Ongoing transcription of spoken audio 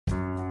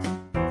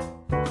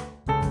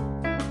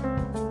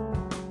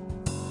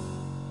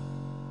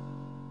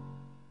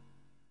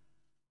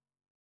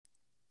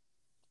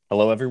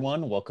Hello,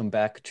 everyone. Welcome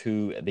back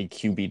to the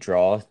QB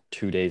draw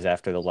 2 days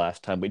after the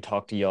last time we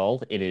talked to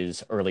y'all. It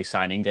is early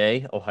signing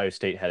day. Ohio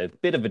State had a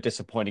bit of a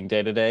disappointing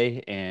day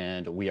today,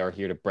 and we are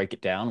here to break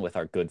it down with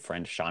our good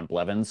friend Sean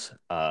Blevins,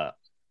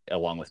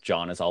 along with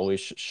John, as always.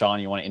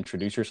 Sean, you want to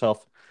introduce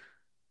yourself?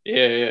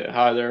 Yeah.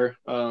 Hi there.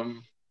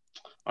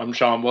 I'm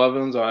Sean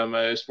Blevins. I'm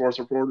a sports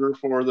reporter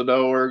for the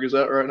Delaware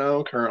Gazette right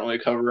now, currently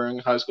covering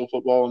high school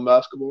football and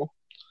basketball.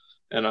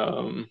 And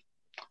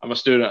I'm a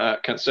student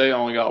at Kent State. I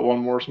only got one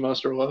more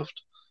semester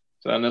left.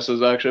 And this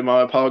is actually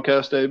my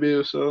podcast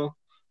debut, so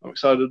I'm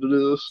excited to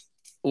do this.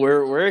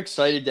 We're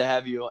excited to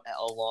have you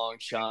along,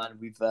 Sean. I've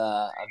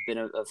been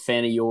a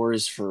fan of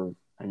yours for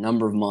a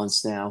number of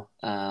months now.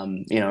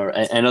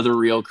 Another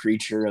real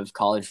creature of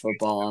college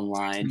football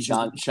online.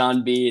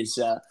 Sean B is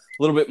a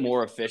little bit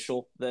more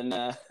official than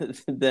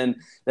than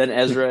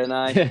Ezra and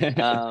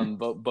I.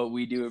 But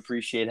we do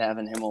appreciate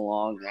having him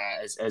along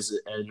as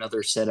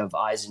another set of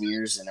eyes and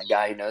ears and a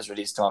guy who knows what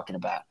he's talking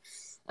about.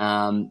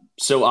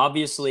 So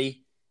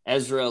obviously,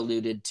 Ezra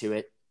alluded to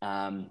it.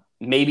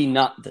 Maybe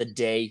not the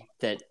day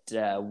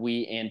that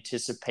we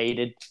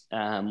anticipated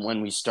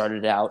when we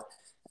started out.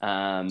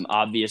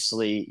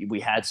 Obviously, we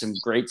had some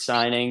great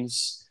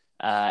signings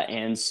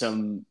and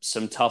some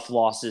tough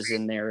losses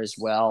in there as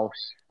well.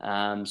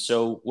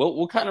 So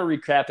we'll kind of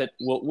recap it.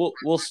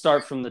 We'll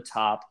start from the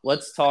top.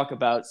 Let's talk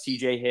about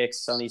C.J.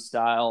 Hicks, Sonny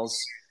Styles,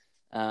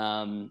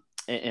 and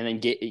then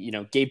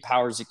Gabe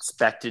Powers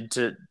expected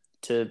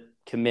to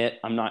commit.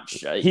 I'm not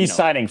sure. He's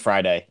signing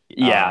Friday.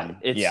 Yeah,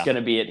 it's Yeah. going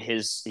to be at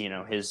his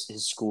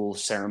school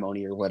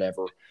ceremony or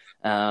whatever.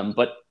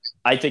 But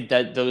I think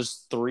that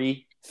those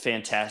three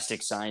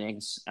fantastic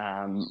signings,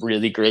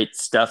 really great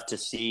stuff to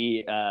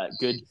see.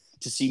 Good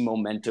to see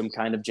momentum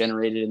kind of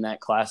generated in that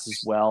class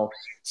as well.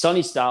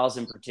 Sonny Styles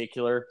in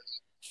particular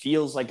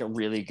feels like a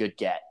really good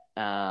get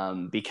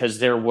because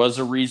there was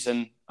a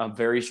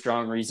very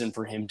strong reason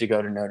for him to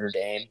go to Notre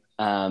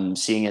Dame,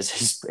 seeing as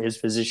his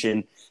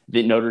position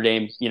that Notre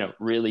Dame,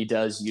 really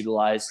does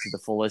utilize to the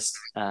fullest.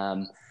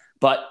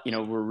 But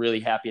we're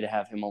really happy to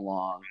have him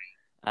along.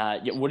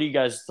 What are you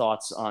guys'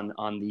 thoughts on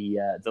the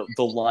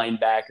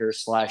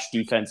linebacker /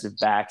 defensive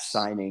back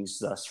signings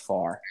thus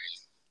far?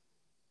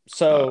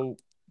 So,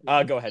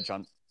 go ahead,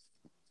 Sean.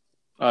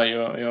 You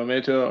want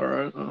me to? All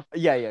right.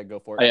 Yeah, go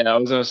for it. Yeah, I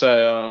was gonna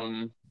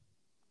say.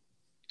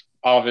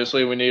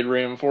 Obviously, we need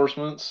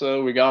reinforcements,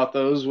 so we got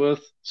those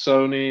with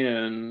Sony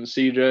and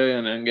CJ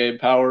and then Gabe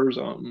Powers.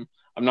 I'm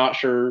not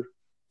sure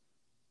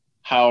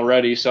how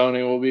ready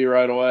Sony will be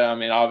right away. I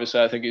mean,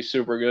 obviously, I think he's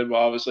super good, but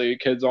obviously,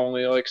 kid's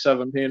only like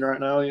 17 right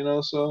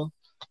now, so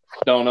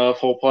don't know if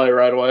he'll play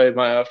right away. He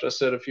might have to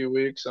sit a few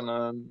weeks, and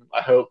then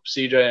I hope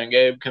CJ and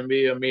Gabe can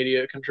be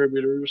immediate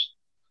contributors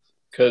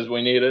because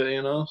we need it.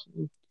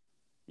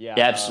 Yeah.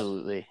 Yeah,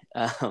 absolutely.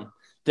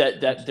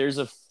 That there's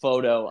a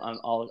photo.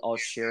 I'll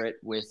share it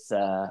with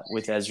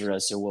Ezra,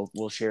 so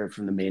we'll share it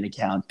from the main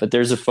account. But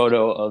there's a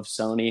photo of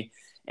Sony,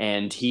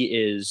 and he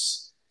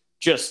is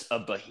just a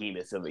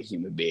behemoth of a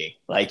human being.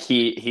 Like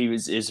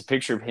is a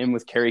picture of him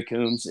with Kerry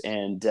Coombs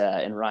and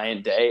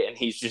Ryan Day, and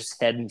he's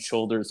just head and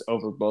shoulders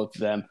over both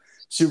of them.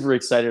 Super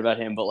excited about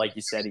him, but like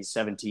you said, he's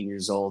 17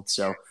 years old,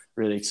 so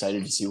really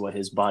excited to see what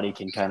his body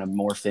can kind of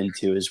morph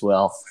into as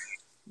well.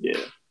 Yeah,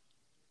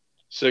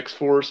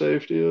 6'4"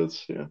 safety.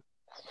 That's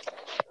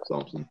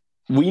something.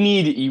 We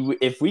need,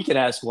 if we could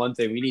ask one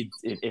thing, we need,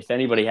 if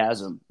anybody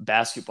has him,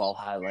 basketball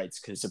highlights,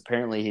 because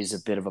apparently he's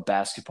a bit of a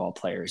basketball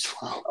player as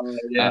well.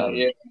 Yeah.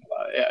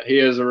 He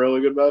is a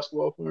really good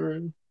basketball player.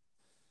 And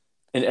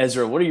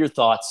Ezra, what are your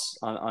thoughts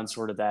on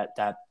sort of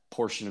that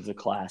portion of the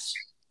class?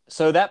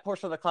 So that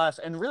portion of the class,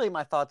 and really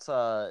my thoughts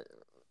on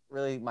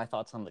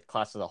the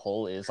class as a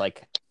whole is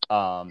like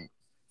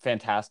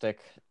fantastic.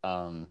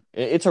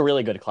 It's a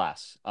really good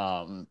class.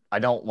 I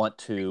don't want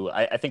to.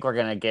 I think we're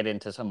gonna get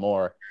into some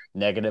more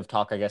negative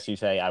talk. I guess you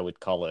say I would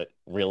call it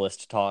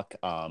realist talk.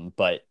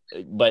 But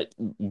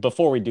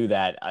before we do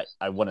that,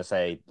 I want to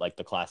say like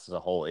the class as a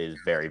whole is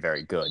very,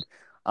 very good.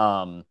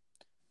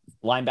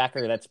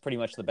 Linebacker, that's pretty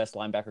much the best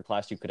linebacker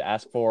class you could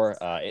ask for.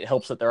 It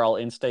helps that they're all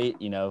in-state.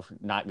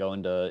 Not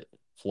going to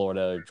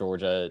Florida,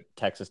 Georgia,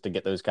 Texas to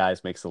get those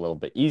guys makes it a little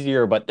bit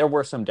easier, but there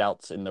were some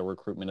doubts in the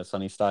recruitment of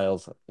Sonny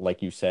Styles,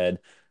 like you said.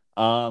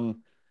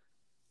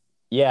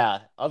 Yeah,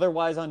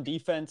 otherwise on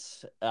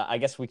defense, I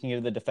guess we can get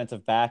to the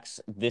defensive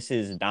backs. This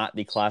is not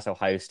the class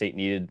Ohio State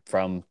needed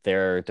from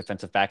their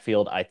defensive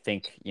backfield. I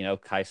think,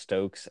 Kai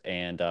Stokes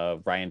and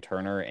Ryan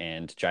Turner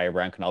and Jair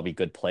Brown can all be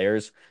good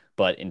players.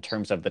 But in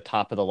terms of the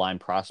top of the line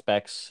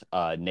prospects,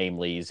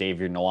 namely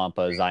Xavier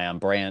Nwampa, Zion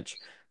Branch,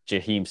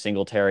 Jaheim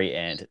Singletary,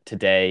 and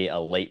today a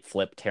late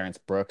flip Terrence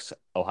Brooks,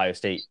 Ohio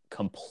State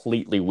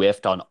completely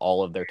whiffed on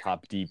all of their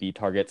top DB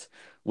targets,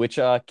 which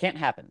can't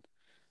happen.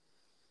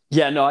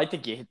 Yeah, no, I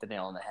think you hit the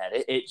nail on the head.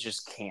 It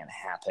just can't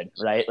happen,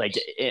 right? Like,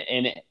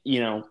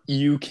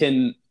 you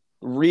can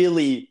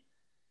really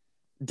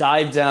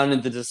dive down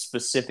into the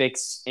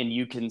specifics and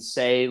you can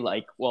say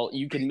like, well,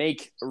 you can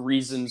make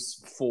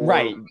reasons for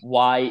Right.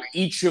 why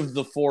each of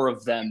the four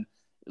of them,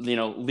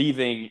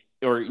 leaving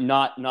or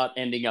not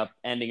ending up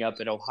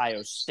at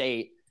Ohio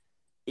State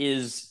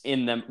is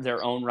in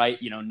their own right,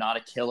 not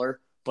a killer.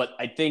 But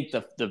I think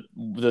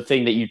the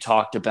thing that you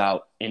talked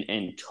about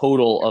in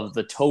total of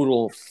the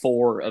total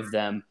 4 of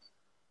them,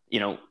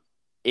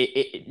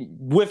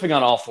 whiffing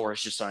on all 4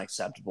 is just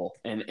unacceptable.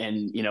 And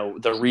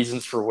the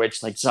reasons for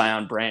which, like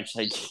Zion Branch,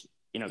 like,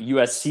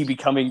 USC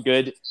becoming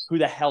good, who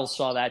the hell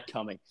saw that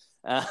coming?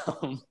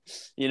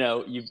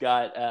 You've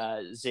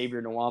got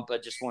Xavier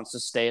Nwampa just wants to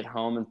stay at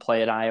home and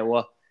play at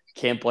Iowa.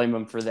 Can't blame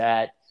him for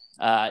that.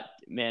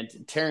 Man,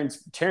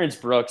 Terrence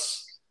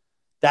Brooks,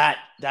 that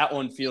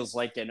one feels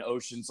like an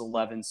Ocean's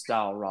 11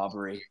 style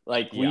robbery.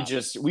 Like we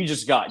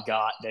just got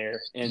there.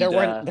 And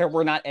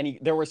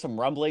there were some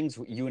rumblings.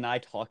 You and I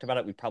talked about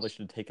it. We probably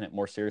should have taken it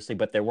more seriously,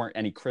 but there weren't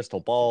any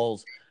crystal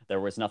balls. There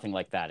was nothing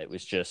like that. It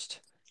was just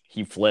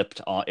he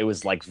flipped on. It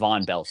was like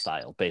Von Bell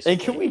style, basically.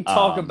 And can we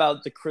talk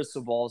about the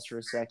crystal balls for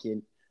a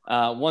second?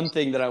 One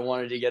thing that I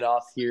wanted to get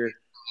off here,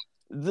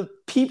 the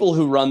people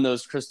who run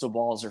those crystal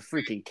balls are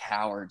freaking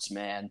cowards,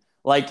 man.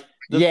 Like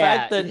the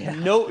fact that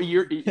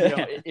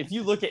if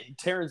you look at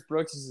Terrence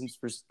Brooks in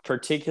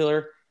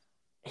particular,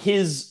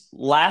 his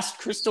last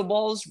crystal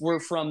balls were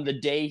from the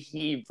day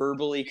he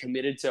verbally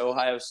committed to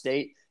Ohio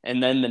State.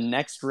 And then the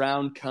next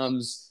round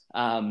comes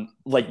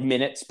like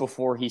minutes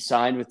before he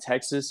signed with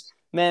Texas.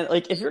 Man,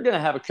 like if you're going to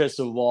have a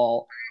crystal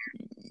ball,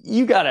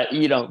 you got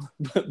to,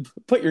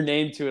 put your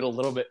name to it a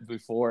little bit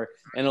before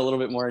and a little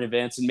bit more in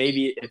advance. And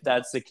maybe if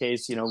that's the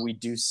case, we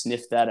do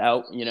sniff that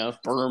out,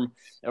 if Berm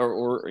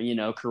or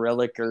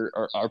Kurelik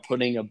are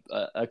putting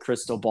a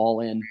crystal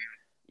ball in,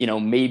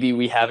 maybe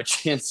we have a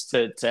chance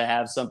to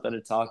have something to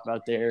talk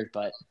about there.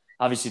 But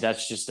obviously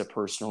that's just a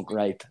personal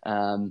gripe.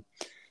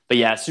 But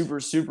yeah,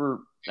 super, super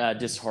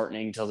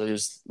disheartening to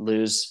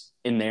lose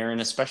in there. And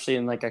especially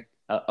in like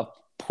a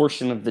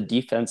portion of the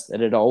defense that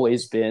had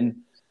always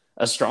been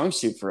a strong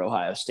suit for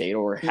Ohio State,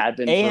 or had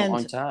been for a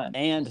long time.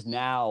 And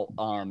now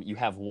you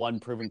have one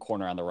proven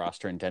corner on the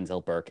roster in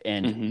Denzel Burke.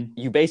 And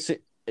you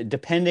basically,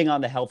 depending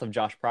on the health of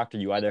Josh Proctor,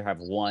 you either have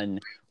 1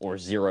 or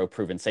 0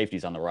 proven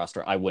safeties on the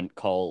roster. I wouldn't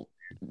call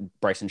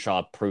Bryson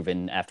Shaw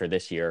proven after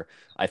this year.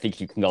 I think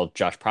you can call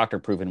Josh Proctor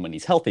proven when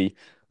he's healthy.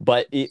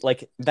 But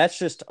that's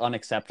just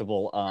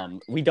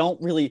unacceptable. We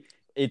don't really...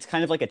 It's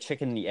kind of like a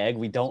chicken and the egg.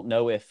 We don't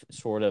know if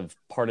sort of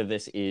part of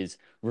this is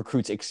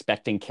recruits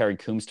expecting Kerry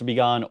Coombs to be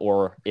gone,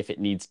 or if it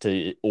needs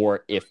to,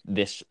 or if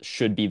this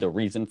should be the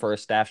reason for a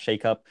staff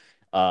shakeup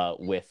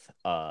with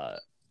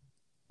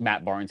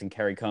Matt Barnes and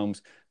Kerry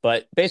Coombs.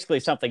 But basically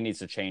something needs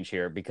to change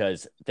here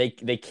because they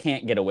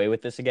can't get away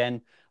with this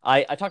again.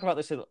 I talked about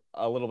this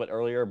a little bit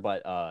earlier,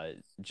 but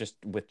just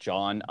with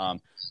John,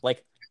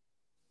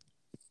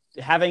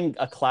 having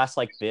a class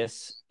like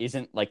this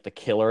isn't like the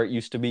killer it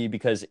used to be,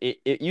 because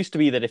it used to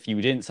be that if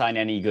you didn't sign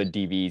any good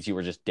DBs, you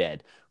were just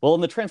dead. Well,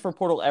 in the transfer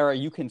portal era,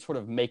 you can sort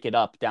of make it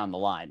up down the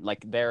line.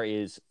 Like there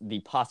is the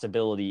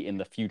possibility in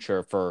the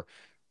future for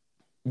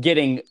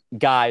getting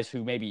guys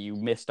who maybe you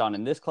missed on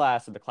in this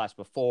class or the class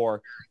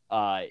before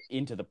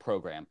into the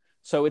program.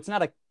 So it's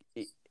not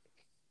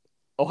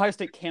Ohio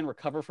State can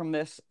recover from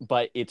this,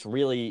 but it's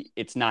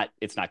not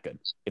good.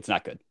 It's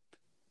not good.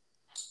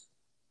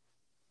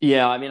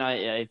 Yeah, I mean,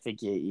 I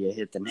think you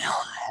hit the nail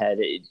on the head.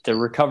 The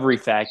recovery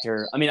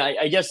factor. I mean,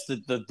 I guess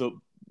the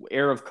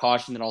air of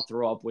caution that I'll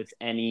throw up with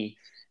any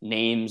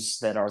names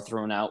that are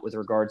thrown out with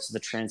regards to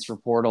the transfer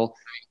portal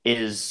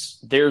is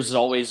there's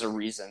always a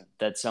reason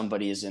that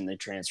somebody is in the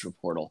transfer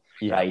portal,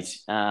 right?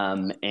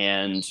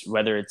 And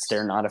whether it's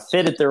they're not a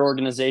fit at their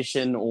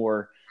organization,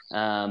 or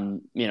there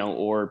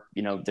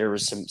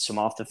was some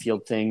off the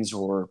field things,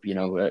 or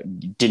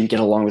didn't get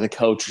along with a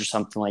coach or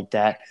something like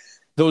that.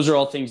 Those are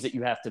all things that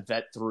you have to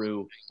vet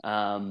through.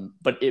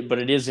 But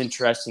it is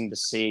interesting to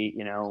see,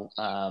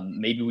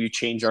 maybe we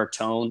change our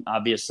tone.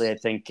 Obviously, I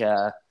think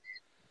they're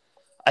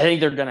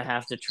going to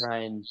have to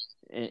try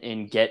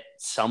and get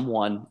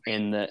someone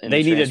in the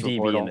they need a transfer DB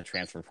portal. in the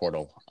transfer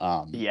portal.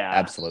 Yeah,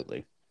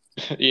 absolutely.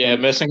 Yeah,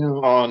 missing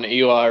on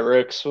Eli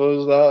Ricks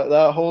was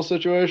that whole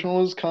situation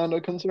was kind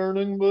of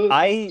concerning, but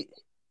I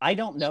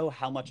don't know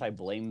how much I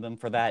blame them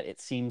for that.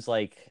 It seems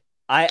like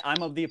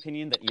I'm of the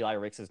opinion that Eli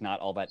Ricks is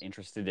not all that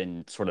interested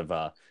in sort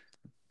of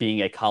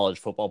being a college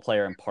football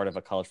player and part of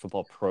a college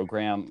football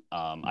program.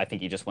 I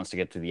think he just wants to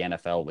get to the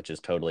NFL, which is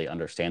totally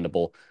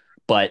understandable.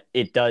 But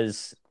it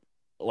does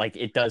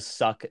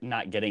suck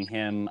not getting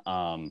him.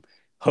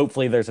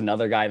 Hopefully there's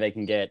another guy they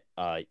can get.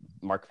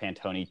 Mark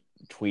Pantoni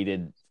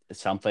tweeted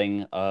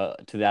something to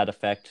that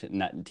effect.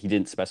 He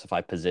didn't specify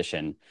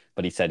position,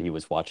 but he said he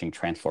was watching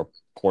transfer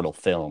portal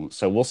film.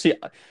 So we'll see.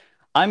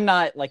 I'm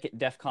not like at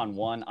DEFCON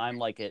 1. I'm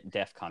like at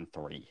DEFCON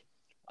 3.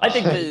 I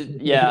think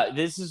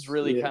this is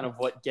really kind of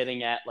what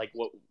getting at, like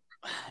what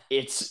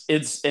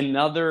it's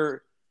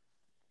another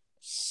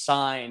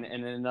sign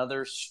and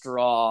another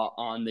straw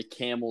on the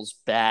camel's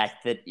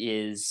back that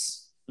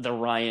is the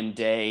Ryan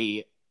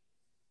Day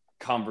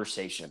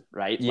conversation,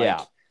 right?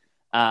 Yeah.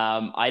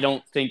 I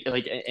don't think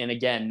and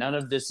again, none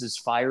of this is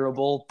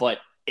fireable, but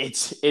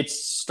it's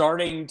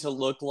starting to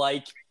look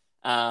like,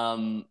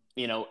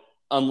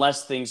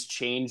 unless things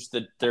change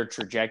their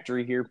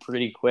trajectory here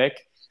pretty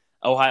quick,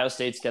 Ohio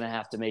State's going to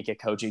have to make a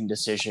coaching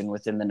decision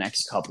within the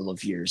next couple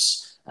of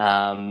years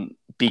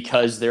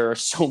because there are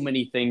so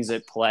many things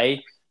at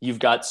play. You've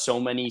got so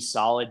many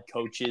solid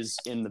coaches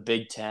in the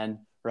Big Ten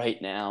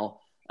right now,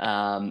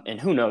 and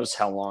who knows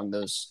how long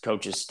those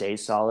coaches stay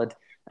solid.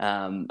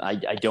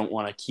 I don't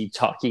want to keep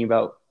talking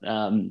about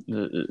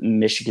the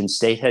Michigan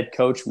State head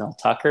coach, Mel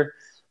Tucker,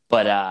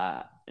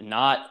 but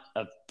not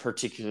a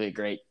particularly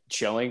great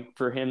showing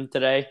for him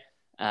today.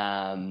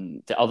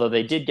 Although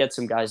they did get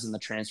some guys in the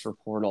transfer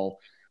portal,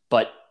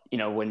 but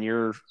when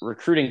your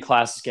recruiting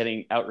class is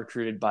getting out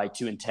recruited by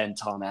 2-10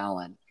 Tom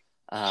Allen,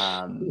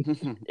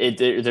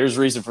 there's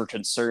reason for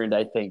concern,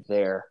 I think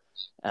there.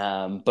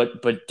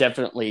 But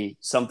definitely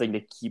something to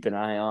keep an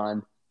eye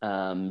on.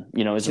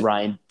 As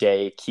Ryan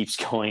Day keeps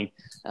going,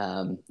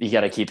 you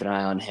got to keep an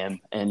eye on him,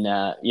 and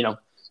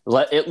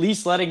at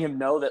least letting him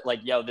know that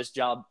this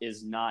job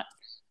is not.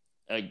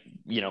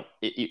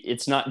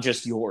 It's not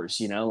just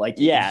yours,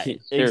 exactly.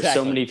 There's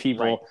so many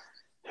people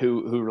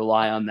who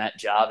rely on that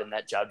job and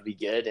that job to be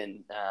good.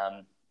 And,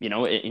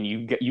 and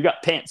you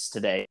got pants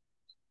today,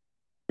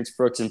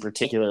 Brooks in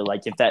particular,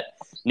 if that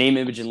name,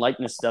 image, and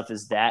likeness stuff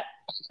is that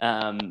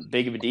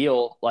big of a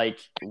deal,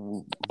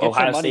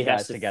 Ohio State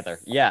has together.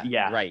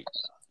 Yeah. Right.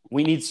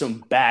 We need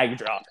some bag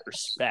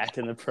droppers back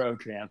in the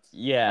program.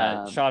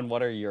 Yeah. Sean,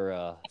 what are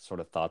your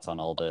sort of thoughts on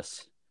all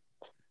this?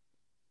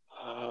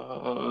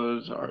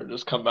 Sorry,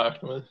 just come back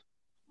to me.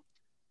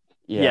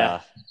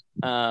 Yeah.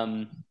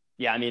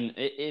 I mean,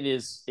 it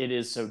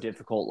is so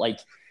difficult,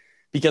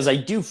 because I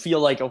do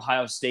feel like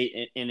Ohio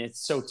State, and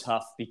it's so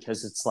tough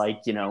because it's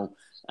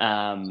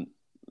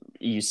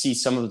you see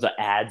some of the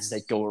ads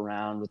that go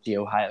around with the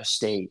Ohio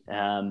State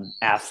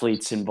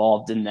athletes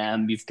involved in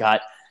them. You've got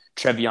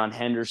Trevion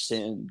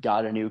Henderson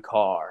got a new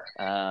car.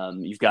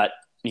 You've got,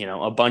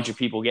 a bunch of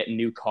people getting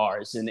new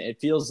cars, and it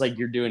feels like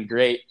you're doing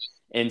great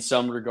in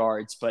some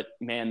regards, but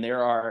man,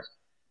 there are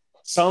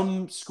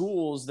some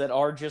schools that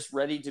are just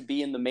ready to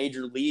be in the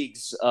major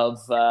leagues of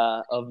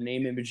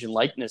name, image, and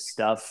likeness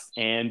stuff,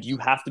 and you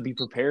have to be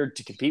prepared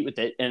to compete with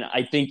it. And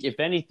I think, if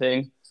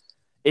anything,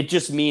 it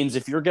just means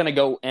if you're going to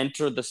go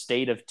enter the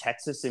state of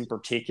Texas in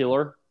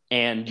particular,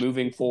 and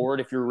moving forward,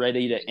 if you're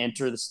ready to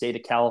enter the state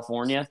of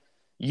California,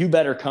 you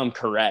better come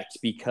correct,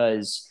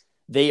 because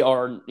they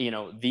are,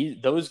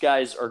 those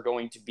guys are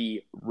going to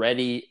be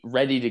ready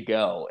to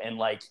go. And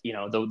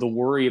the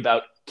worry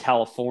about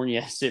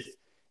California is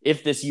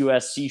if this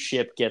USC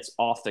ship gets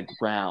off the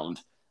ground,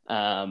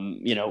 a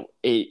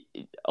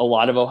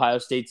lot of Ohio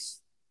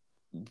State's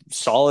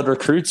solid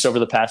recruits over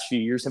the past few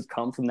years have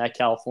come from that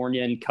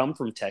California and come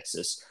from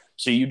Texas.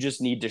 So you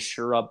just need to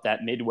shore up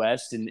that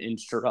Midwest and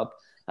shore up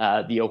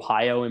the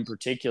Ohio in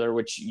particular,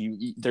 which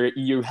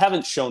you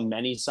haven't shown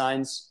many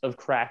signs of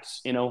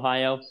cracks in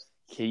Ohio.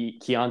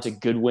 Keonta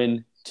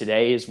Goodwin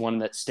today is one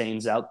that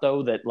stands out,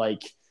 though, that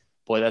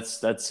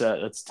that's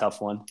a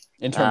tough one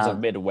in terms of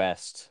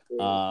Midwest.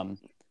 I've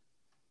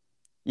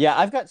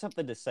got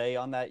something to say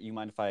on that. You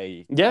mind if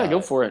I? Yeah,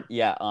 go for it.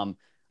 Yeah.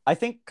 I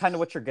think kind of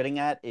what you're getting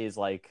at is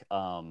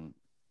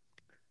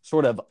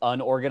sort of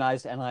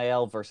unorganized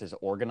NIL versus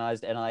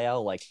organized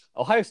NIL.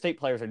 Ohio State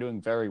players are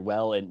doing very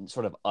well in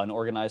sort of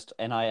unorganized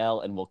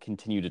NIL and will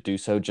continue to do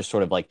so, just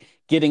sort of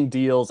getting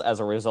deals as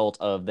a result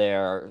of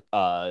their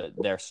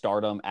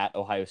stardom at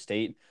Ohio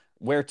State.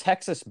 Where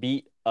Texas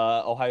beat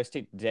Ohio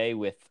State today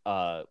with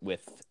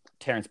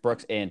Terrence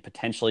Brooks and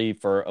potentially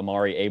for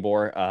Amari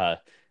Abor,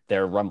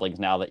 there are rumblings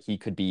now that he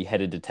could be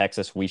headed to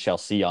Texas. We shall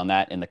see on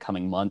that in the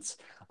coming months.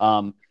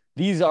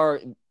 These are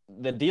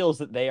the deals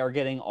that they are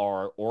getting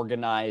are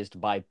organized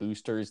by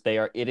boosters.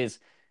 It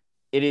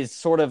is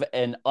sort of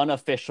an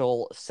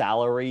unofficial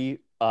salary,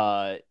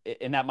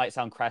 and that might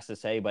sound crass to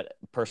say, but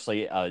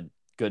personally,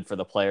 good for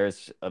the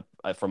players.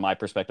 From my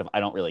perspective, I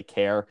don't really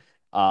care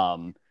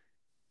about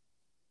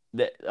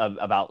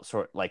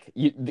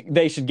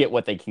they should get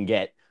what they can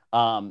get.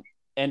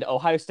 And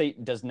Ohio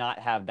State does not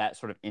have that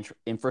sort of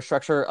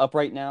infrastructure up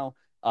right now.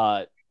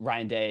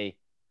 Ryan Day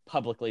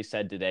publicly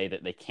said today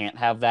that they can't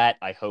have that.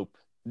 I hope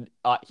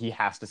he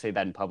has to say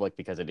that in public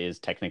because it is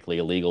technically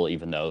illegal,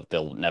 even though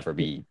there'll never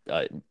be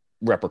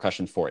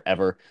repercussions for it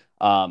ever.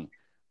 I'm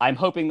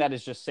hoping that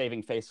is just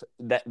saving face.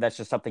 That's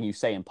just something you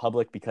say in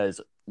public because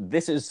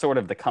this is sort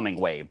of the coming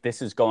wave.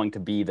 This is going to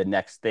be the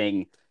next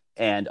thing.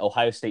 And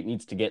Ohio State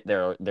needs to get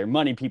their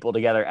money people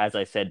together, as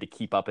I said, to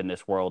keep up in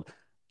this world.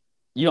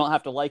 You don't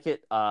have to like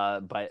it,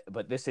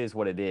 but this is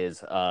what it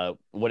is.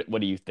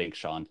 What do you think,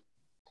 Sean?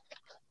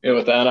 Yeah,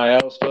 with the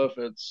NIL stuff,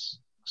 it's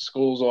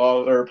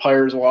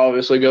players will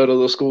obviously go to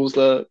the schools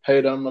that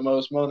pay them the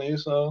most money.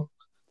 So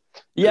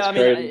yeah, I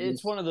mean,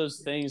 it's one of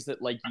those things that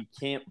you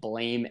can't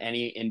blame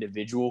any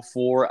individual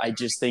for. I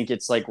just think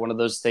it's one of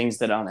those things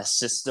that on a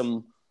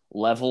system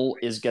level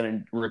is going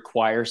to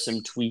require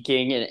some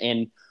tweaking,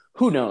 and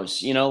who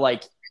knows,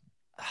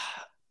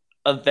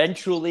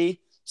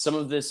 eventually some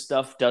of this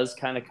stuff does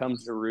kind of come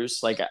to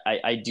roost.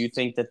 I do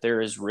think that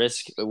there is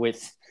risk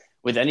with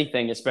with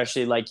anything,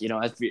 especially like,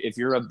 if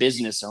you're a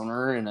business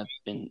owner and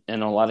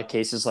in a lot of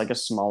cases, like a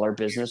smaller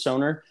business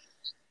owner,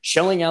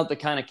 shelling out the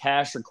kind of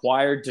cash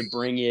required to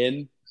bring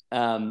in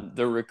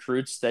the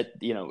recruits that,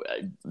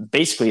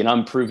 basically an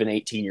unproven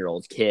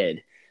 18-year-old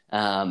kid,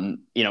 I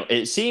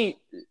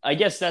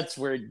guess that's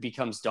where it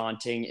becomes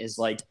daunting is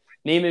like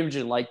name, image,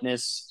 and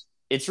likeness.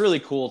 It's really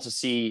cool to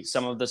see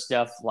some of the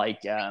stuff.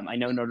 Like I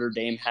know Notre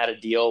Dame had a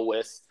deal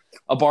with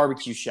a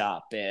barbecue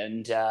shop,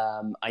 and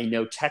I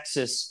know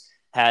Texas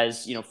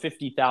has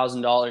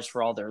 $50,000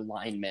 for all their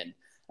linemen,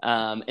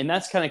 and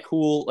that's kind of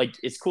cool. Like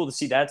it's cool to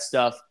see that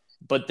stuff.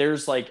 But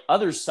there's like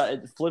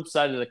flip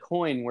side of the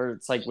coin where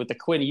it's like with the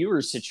Quinn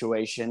Ewers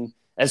situation,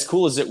 as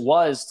cool as it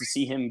was to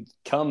see him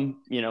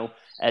come,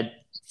 at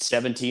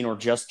 17 or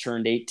just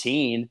turned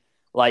 18,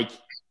 like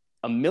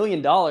 $1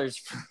 million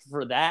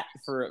for that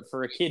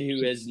for a kid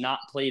who has not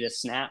played a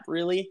snap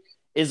really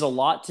is a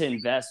lot to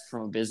invest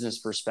from a business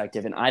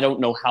perspective. And I don't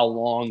know how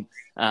long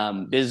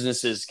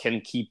businesses can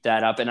keep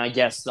that up. And I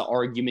guess the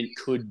argument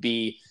could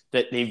be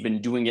that they've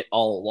been doing it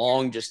all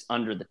along, just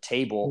under the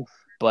table.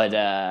 But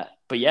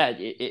yeah,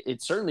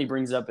 it certainly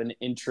brings up an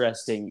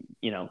interesting,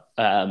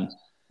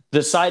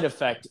 the side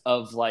effect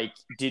of like,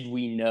 did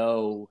we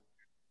know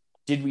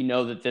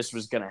that this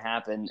was going to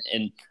happen?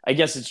 And I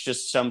guess it's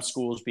just some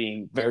schools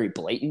being very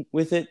blatant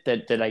with it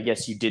that I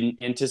guess you didn't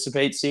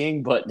anticipate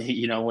seeing. But,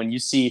 when you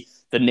see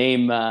the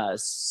name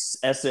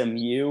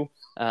SMU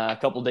a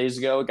couple days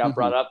ago, it got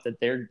brought up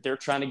that they're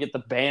trying to get the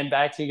band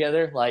back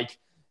together. Like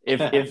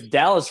if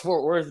Dallas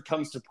Fort Worth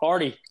comes to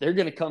party, they're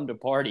going to come to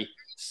party.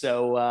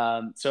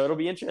 So it'll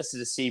be interesting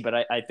to see, but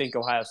I think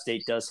Ohio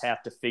State does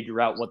have to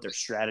figure out what their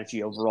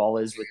strategy overall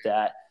is with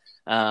that.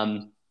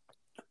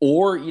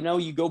 Or,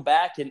 you go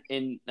back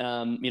and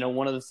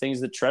one of the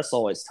things that Tress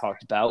always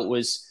talked about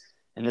was,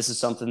 and this is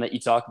something that you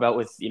talk about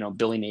with,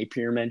 Billy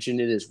Napier mentioned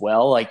it as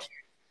well. Like,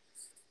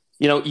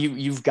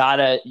 you've got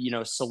to,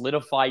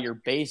 solidify your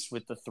base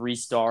with the 3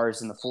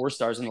 stars and the 4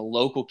 stars and the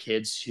local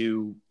kids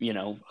who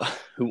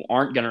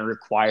aren't going to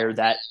require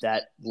that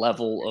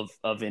level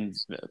of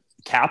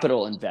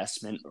capital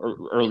investment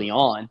early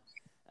on.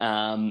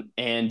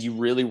 And you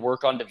really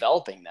work on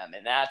developing them.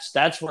 And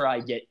that's where I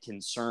get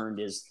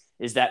concerned is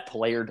that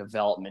player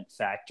development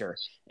factor.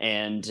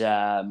 And,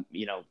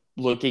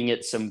 looking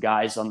at some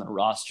guys on the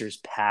rosters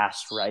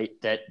past, right,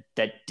 that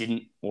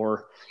didn't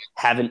or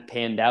haven't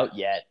panned out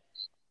yet,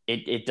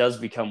 it does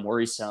become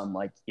worrisome.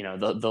 Like,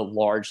 the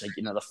large, like,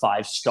 the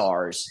 5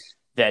 stars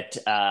that,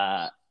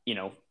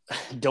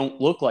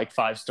 don't look like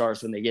 5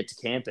 stars when they get to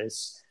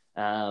campus.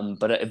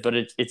 But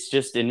it's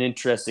just an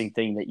interesting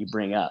thing that you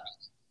bring up.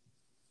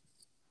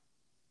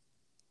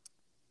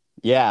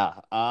 Yeah.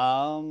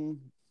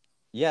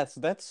 Yeah.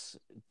 So that's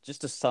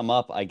just to sum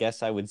up, I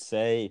guess I would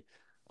say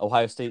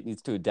Ohio State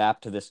needs to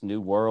adapt to this new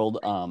world.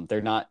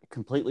 They're not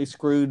completely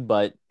screwed,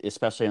 but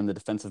especially on the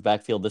defensive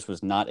backfield, this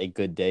was not a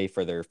good day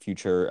for their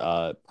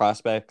future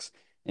prospects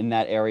in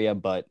that area.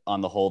 But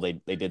on the whole, they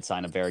did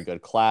sign a very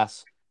good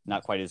class,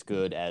 not quite as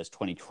good as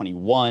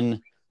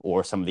 2021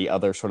 or some of the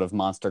other sort of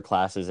monster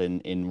classes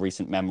in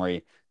recent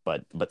memory,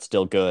 but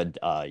still good.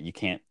 You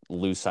can't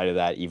lose sight of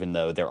that, even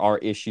though there are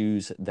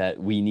issues that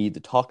we need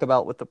to talk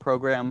about with the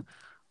program.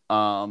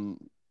 Do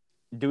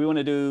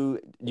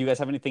you guys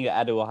have anything to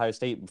add to Ohio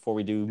State before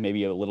we do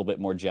maybe a little bit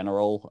more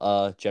general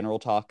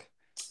talk?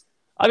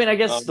 I mean, I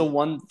guess the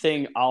one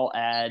thing I'll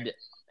add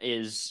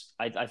is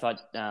I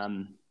thought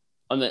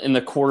in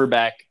the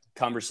quarterback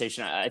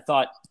conversation, I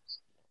thought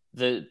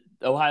the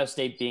Ohio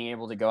State being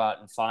able to go out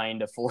and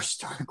find a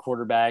 4-star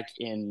quarterback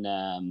in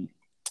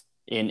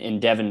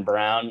Devin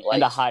Brown, like,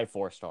 and a high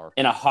 4-star,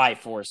 and a high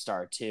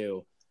 4-star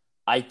too.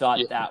 I thought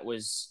that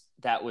was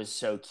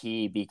so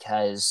key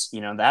because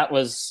that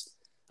was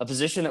a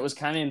position that was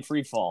kind of in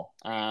free fall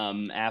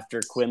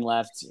after Quinn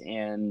left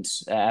and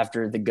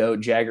after the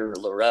GOAT Jagger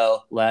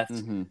Lareau left.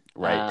 Mm-hmm.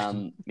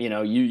 Right.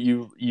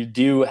 You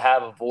do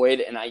have a void,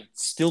 and I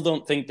still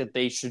don't think that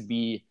they should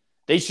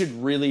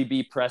really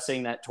be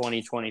pressing that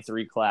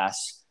 2023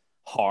 class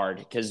hard,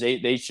 because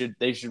they should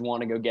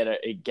want to go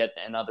get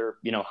another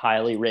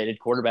highly rated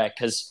quarterback,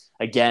 because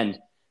again,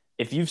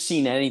 if you've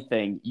seen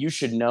anything, you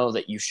should know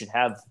that you should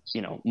have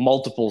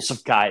multiples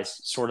of guys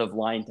sort of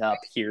lined up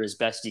here as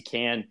best you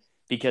can,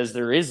 because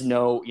there is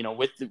no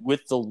with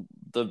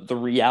the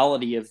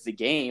reality of the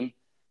game,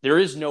 there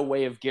is no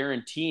way of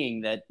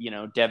guaranteeing that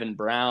Devin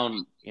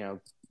Brown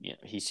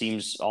he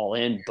seems all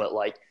in, but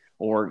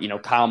or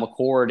Kyle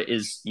McCord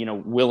is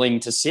willing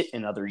to sit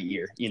another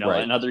year,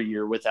 right, another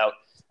year without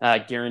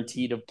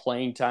guaranteed of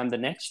playing time the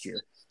next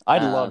year.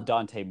 I'd love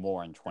Dante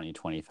Moore in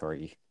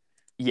 2023.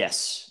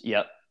 Yes,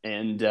 yep,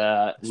 and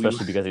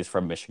especially because he's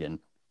from Michigan.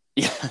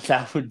 Yeah,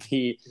 that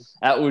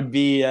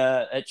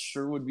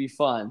sure would be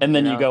fun. And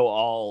then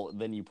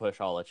you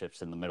push all the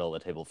chips in the middle of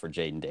the table for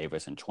Jaden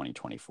Davis in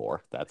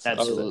 2024. That's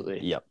absolutely.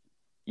 Yep.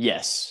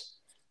 Yes.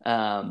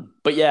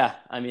 But yeah,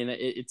 I mean,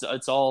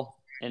 it's all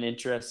an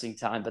interesting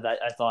time, but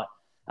I thought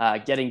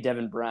getting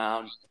Devin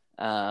Brown,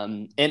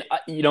 And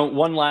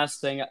one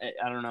last thing,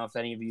 I don't know if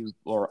any of you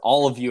or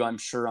all of you, I'm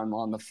sure I'm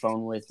on the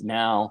phone with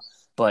now,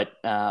 but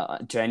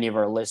to any of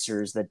our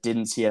listeners that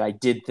didn't see it, I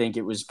did think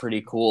it was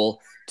pretty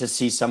cool to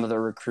see some of the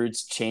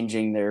recruits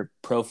changing their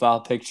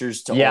profile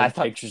pictures to old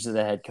pictures of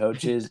the head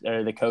coaches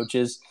or the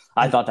coaches.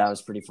 I thought that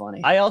was pretty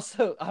funny. I'm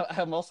also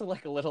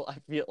like I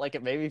feel like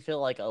it made me feel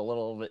like a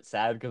little bit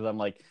sad because I'm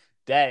like,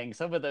 dang,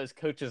 some of those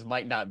coaches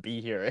might not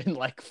be here in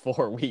like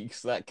 4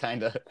 weeks.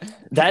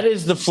 That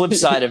is the flip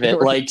side of it.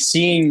 Like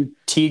seeing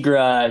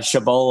Tigra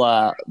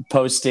Shabola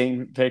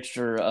posting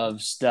picture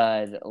of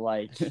stud,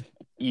 like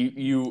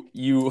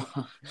you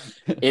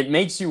it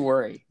makes you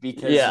worry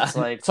because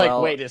it's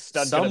like, wait, is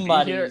stud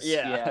gonna be here?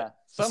 Yeah.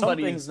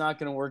 Something's not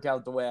going to work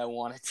out the way I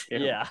want it to.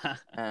 Yeah.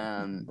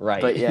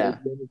 Right. But yeah.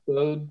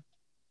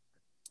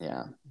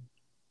 Yeah.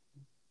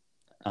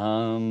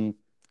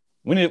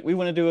 We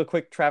want to do a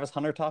quick Travis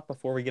Hunter talk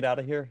before we get out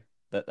of here.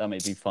 That may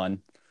be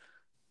fun.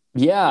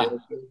 Yeah.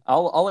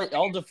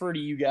 I'll defer to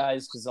you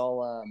guys because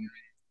I'll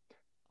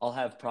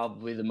have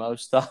probably the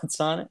most thoughts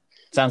on it.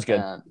 Sounds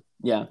good.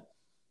 Yeah.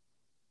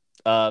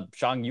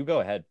 Sean, you go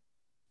ahead.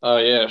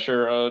 Yeah,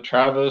 sure.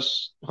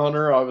 Travis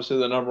Hunter, obviously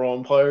the number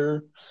one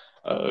player,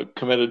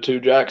 committed to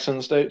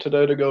Jackson State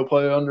today to go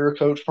play under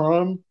Coach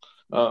Prime.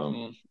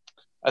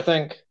 I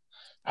think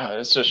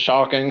it's just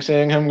shocking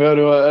seeing him go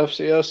to a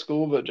FCS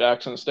school, but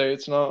Jackson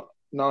State's not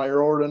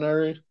your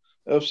ordinary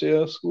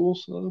FCS school.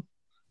 So,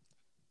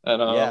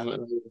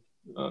 and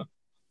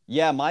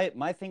yeah,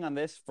 my thing on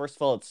this, first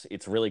of all,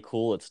 it's really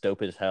cool. It's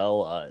dope as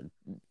hell.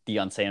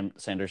 Deion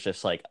Sanders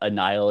just like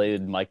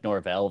annihilated Mike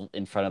Norvell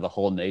in front of the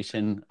whole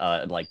nation,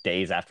 like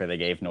days after they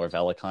gave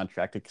Norvell a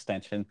contract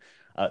extension.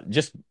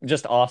 Just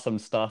awesome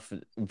stuff.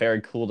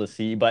 Very cool to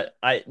see. But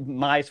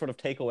my sort of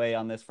takeaway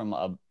on this from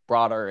a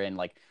broader and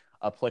like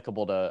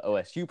applicable to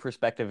OSU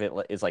perspective, it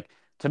is like,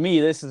 to me,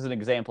 this is an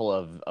example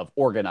of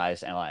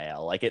organized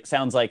NIL. Like it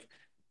sounds like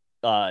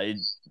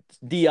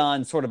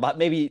Deion sort of,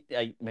 maybe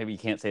you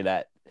can't say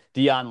that.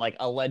 Deion like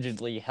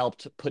allegedly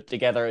helped put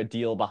together a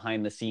deal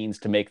behind the scenes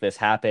to make this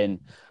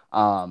happen.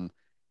 And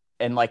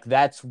like,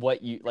 that's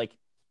what you like,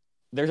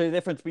 there's a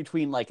difference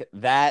between like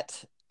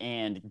that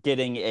and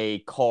getting a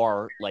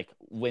car, like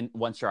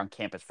once you're on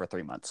campus for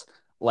 3 months,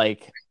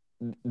 like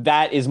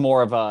that is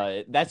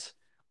that's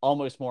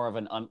almost more of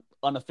an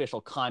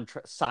unofficial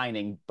contract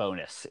signing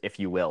bonus, if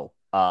you will.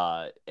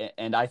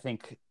 And I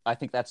think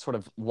that's sort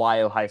of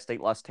why Ohio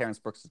State lost Terrence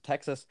Brooks to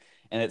Texas,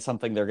 and it's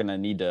something they're going to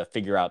need to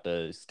figure out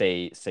to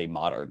stay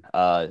modern.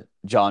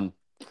 John.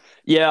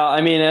 Yeah,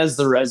 I mean, as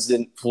the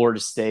resident Florida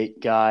State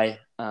guy,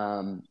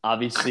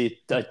 obviously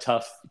a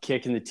tough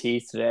kick in the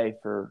teeth today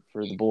for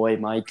the boy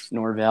Mike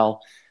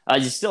Norvell.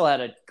 You still had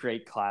a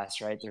great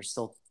class, right? They're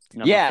still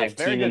number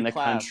 15 in the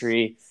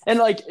country, and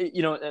like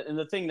and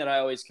the thing that I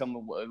always come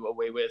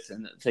away with,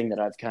 and the thing that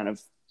I've kind of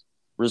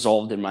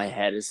resolved in my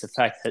head is the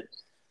fact that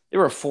they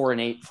were a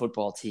 4-8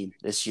 football team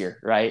this year,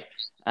 right?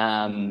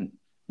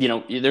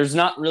 There's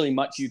not really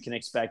much you can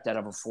expect out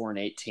of a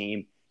 4-8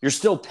 team. You're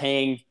still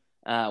paying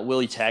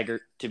Willie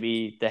Taggart to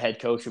be the head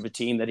coach of a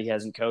team that he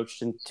hasn't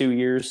coached in 2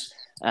 years.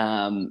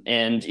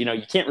 And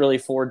you can't really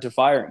afford to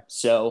fire him.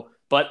 So,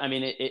 but I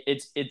mean,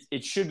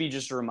 it should be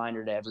just a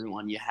reminder to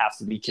everyone. You have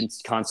to be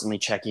constantly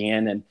checking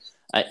in. And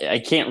I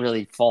can't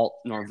really fault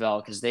Norvell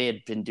because they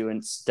had been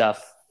doing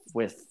stuff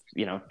with,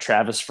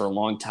 Travis for a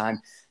long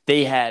time.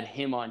 They had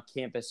him on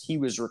campus. He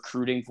was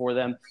recruiting for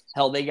them.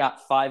 Hell, they got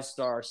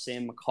 5-star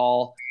Sam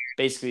McCall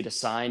basically to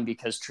sign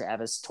because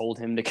Travis told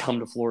him to come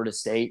to Florida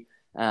State.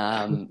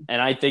 And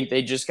I think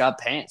they just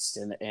got pantsed.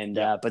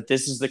 But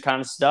this is the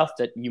kind of stuff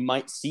that you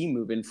might see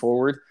moving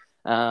forward.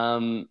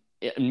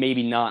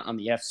 Maybe not on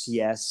the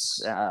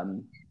FCS,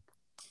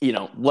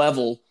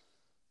 level,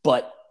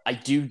 but I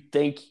do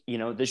think,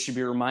 this should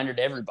be a reminder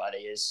to everybody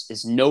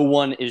is no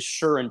one is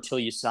sure until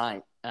you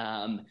sign.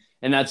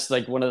 And that's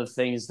like one of the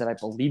things that I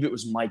believe it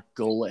was Mike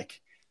Golick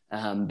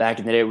back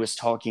in the day was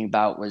talking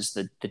about was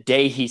the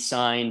day he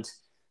signed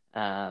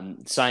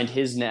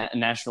his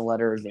national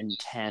letter of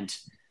intent.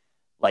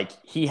 Like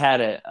he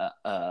had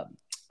a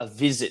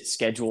visit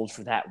scheduled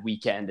for that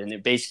weekend,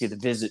 and basically the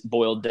visit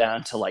boiled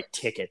down to like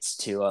tickets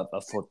to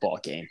a football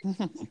game.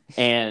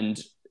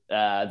 And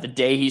the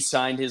day he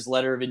signed his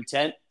letter of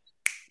intent,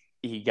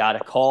 he got a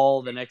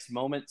call the next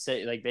moment,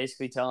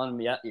 basically telling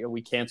him,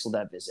 we canceled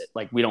that visit.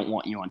 Like, we don't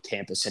want you on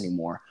campus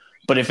anymore.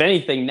 But if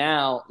anything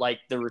now, like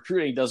the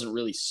recruiting doesn't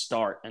really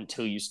start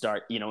until you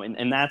start,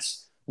 and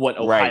that's what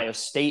Ohio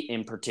State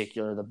in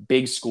particular, the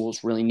big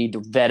schools really need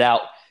to vet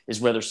out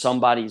is whether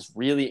somebody's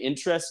really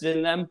interested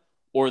in them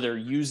or they're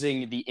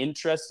using the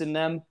interest in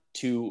them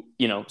to,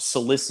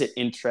 solicit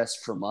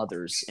interest from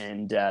others.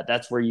 And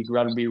that's where you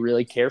got to be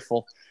really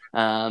careful.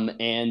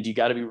 And you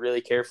got to be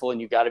really careful and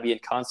you got to be in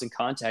constant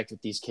contact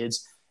with these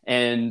kids.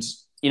 And,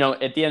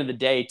 at the end of the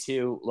day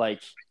too,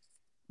 like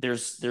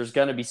there's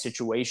going to be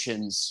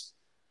situations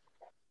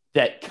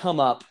that come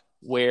up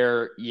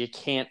where you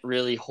can't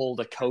really hold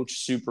a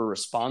coach super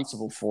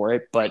responsible for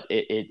it, but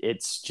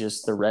it's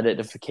just the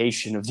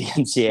Redditification of the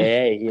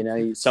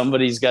NCAA.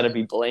 Somebody's got to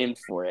be blamed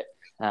for it.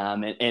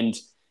 And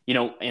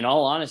in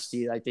all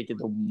honesty, I think in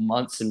the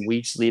months and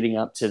weeks leading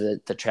up to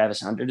the Travis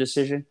Hunter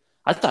decision,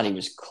 I thought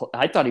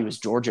he was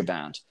Georgia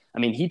bound. I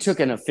mean, he took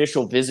an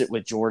official visit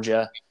with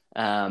Georgia.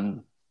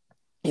 So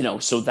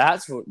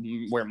that's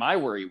where my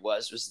worry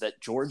was that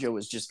Georgia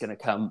was just going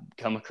to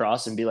come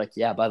across and be like,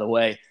 yeah, by the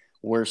way,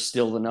 we're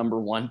still the number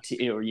one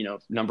team or,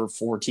 number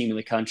 4 team in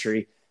the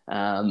country.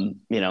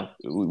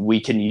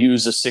 We can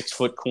use a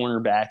 6-foot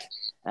cornerback.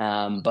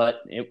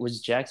 But it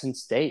was Jackson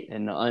State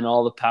and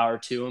all the power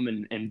to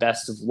him and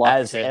best of luck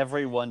as to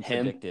everyone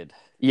him. predicted.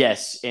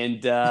 Yes.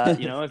 And,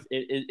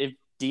 if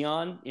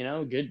Dion,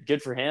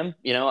 good for him.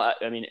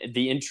 I mean,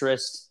 the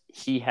interest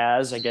he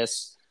has, I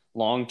guess,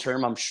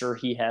 long-term, I'm sure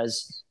he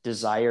has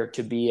desire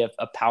to be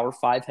a Power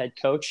 5 head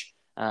coach.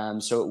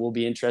 So it will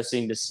be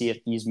interesting to see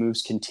if these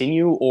moves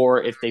continue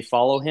or if they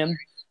follow him.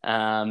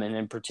 And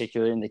in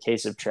particular, in the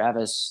case of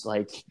Travis,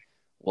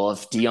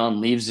 if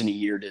Dion leaves in a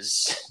year,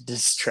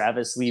 does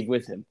Travis leave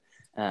with him?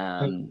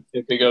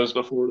 If he goes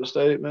to Florida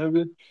State,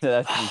 maybe.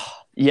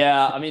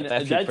 Yeah, I mean,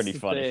 that's pretty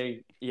funny.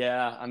 Thing.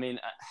 Yeah, I mean,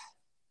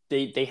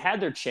 they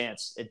had their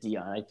chance at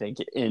Dion, I think,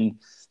 and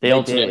they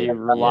ultimately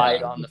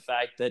relied on the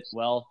fact that,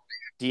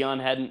 Dion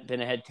hadn't been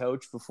a head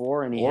coach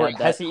before, and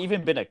has he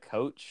even been a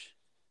coach?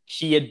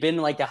 He had been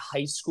like a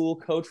high school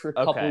coach for a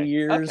couple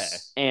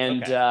years,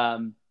 and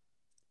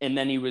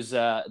then he was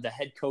the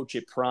head coach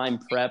at Prime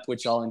Prep,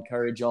 which I'll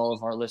encourage all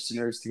of our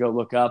listeners to go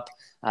look up.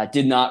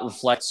 Did not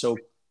reflect so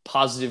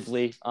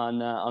positively on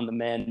the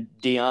man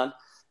Dion,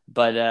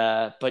 but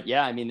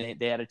yeah, I mean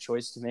they had a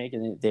choice to make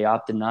and they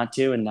opted not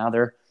to, and now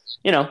they're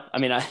I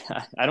mean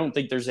I don't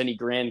think there's any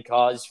grand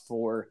cause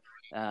for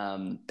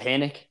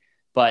panic,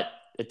 but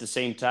at the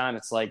same time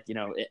it's like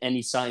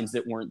any signs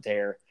that weren't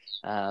there,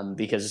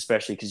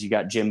 especially because you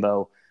got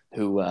Jimbo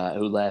who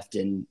left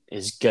and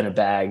is gonna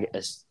bag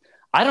as.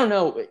 I don't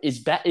know.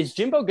 Is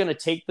Jimbo going to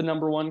take the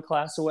number 1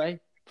 class away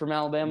from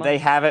Alabama? They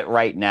have it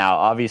right now.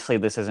 Obviously,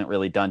 this isn't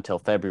really done till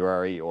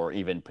February or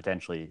even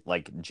potentially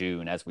like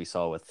June, as we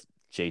saw with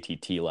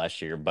JTT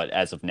last year. But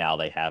as of now,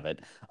 they have it.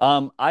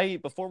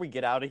 Before we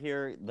get out of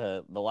here,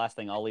 the last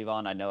thing I'll leave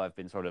on, I know I've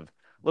been sort of a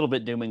little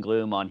bit doom and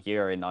gloom on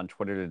here and on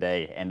Twitter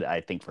today, and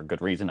I think for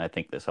good reason. I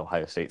think this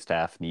Ohio State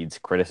staff needs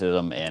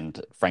criticism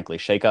and, frankly,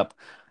 shakeup,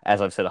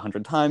 as I've said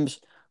 100 times.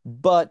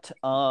 But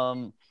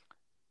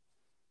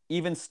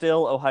even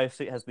still, Ohio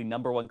State has the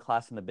number 1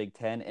 class in the Big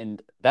Ten,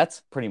 and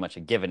that's pretty much a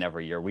given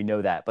every year. We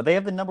know that. But they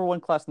have the number 1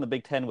 class in the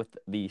Big Ten with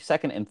the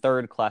second and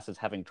third classes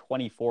having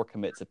 24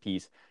 commits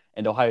apiece,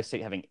 and Ohio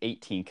State having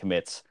 18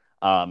 commits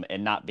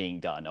and not being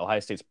done. Ohio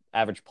State's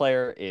average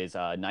player is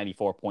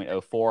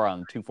 94.04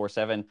 on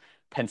 247.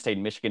 Penn State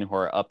and Michigan, who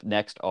are up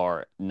next,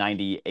 are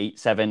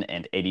 98.7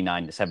 and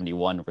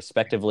 89-71,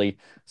 respectively.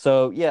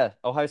 So, yeah,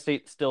 Ohio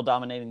State still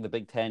dominating the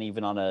Big Ten,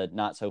 even on a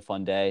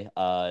not-so-fun day.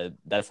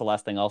 That's the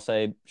last thing I'll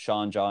say.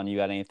 Sean, John, you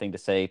got anything to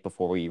say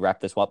before we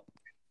wrap this up?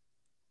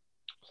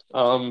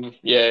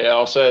 Yeah,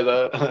 I'll say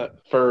that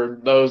for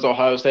those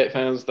Ohio State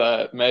fans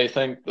that may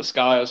think the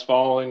sky is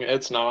falling,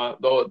 it's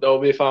not. They'll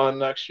be fine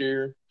next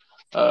year.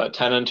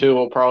 10-2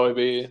 will probably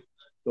be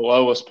the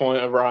lowest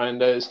point of Ryan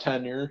Day's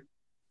tenure.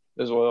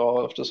 Is what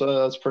I'll have to say.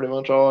 That's pretty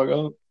much all I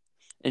got.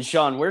 And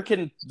Sean, where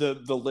can the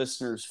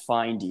listeners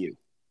find you?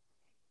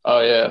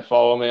 Oh yeah,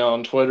 follow me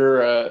on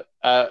Twitter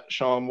at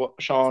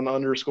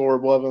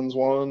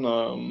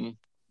Sean_Blevins1.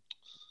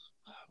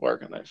 Where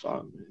can they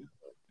find me?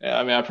 Yeah,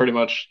 I mean, I pretty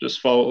much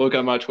just look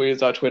at my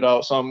tweets. I tweet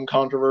out some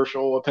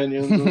controversial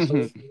opinions and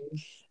stuff.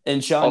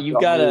 And Sean,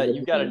 you've got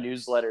a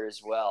newsletter as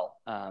well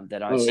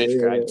that I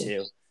subscribe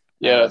to.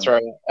 Yeah, that's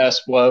right.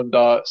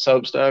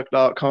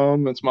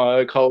 sblev.substack.com. It's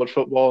my college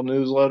football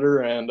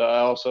newsletter, and I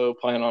also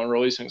plan on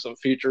releasing some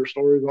feature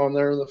stories on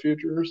there in the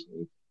future.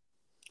 So.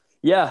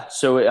 Yeah,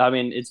 so I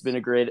mean, it's been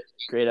a great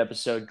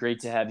episode.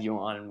 Great to have you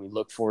on, and we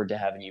look forward to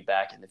having you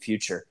back in the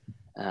future.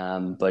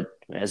 But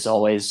as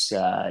always,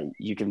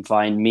 you can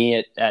find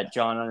me at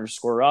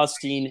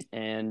John_Rothstein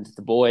and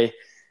the boy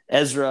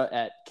Ezra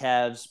at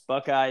Cavs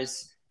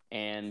Buckeyes,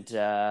 and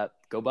go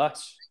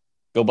Bucks.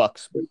 Go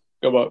Bucks.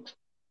 Go Bucks.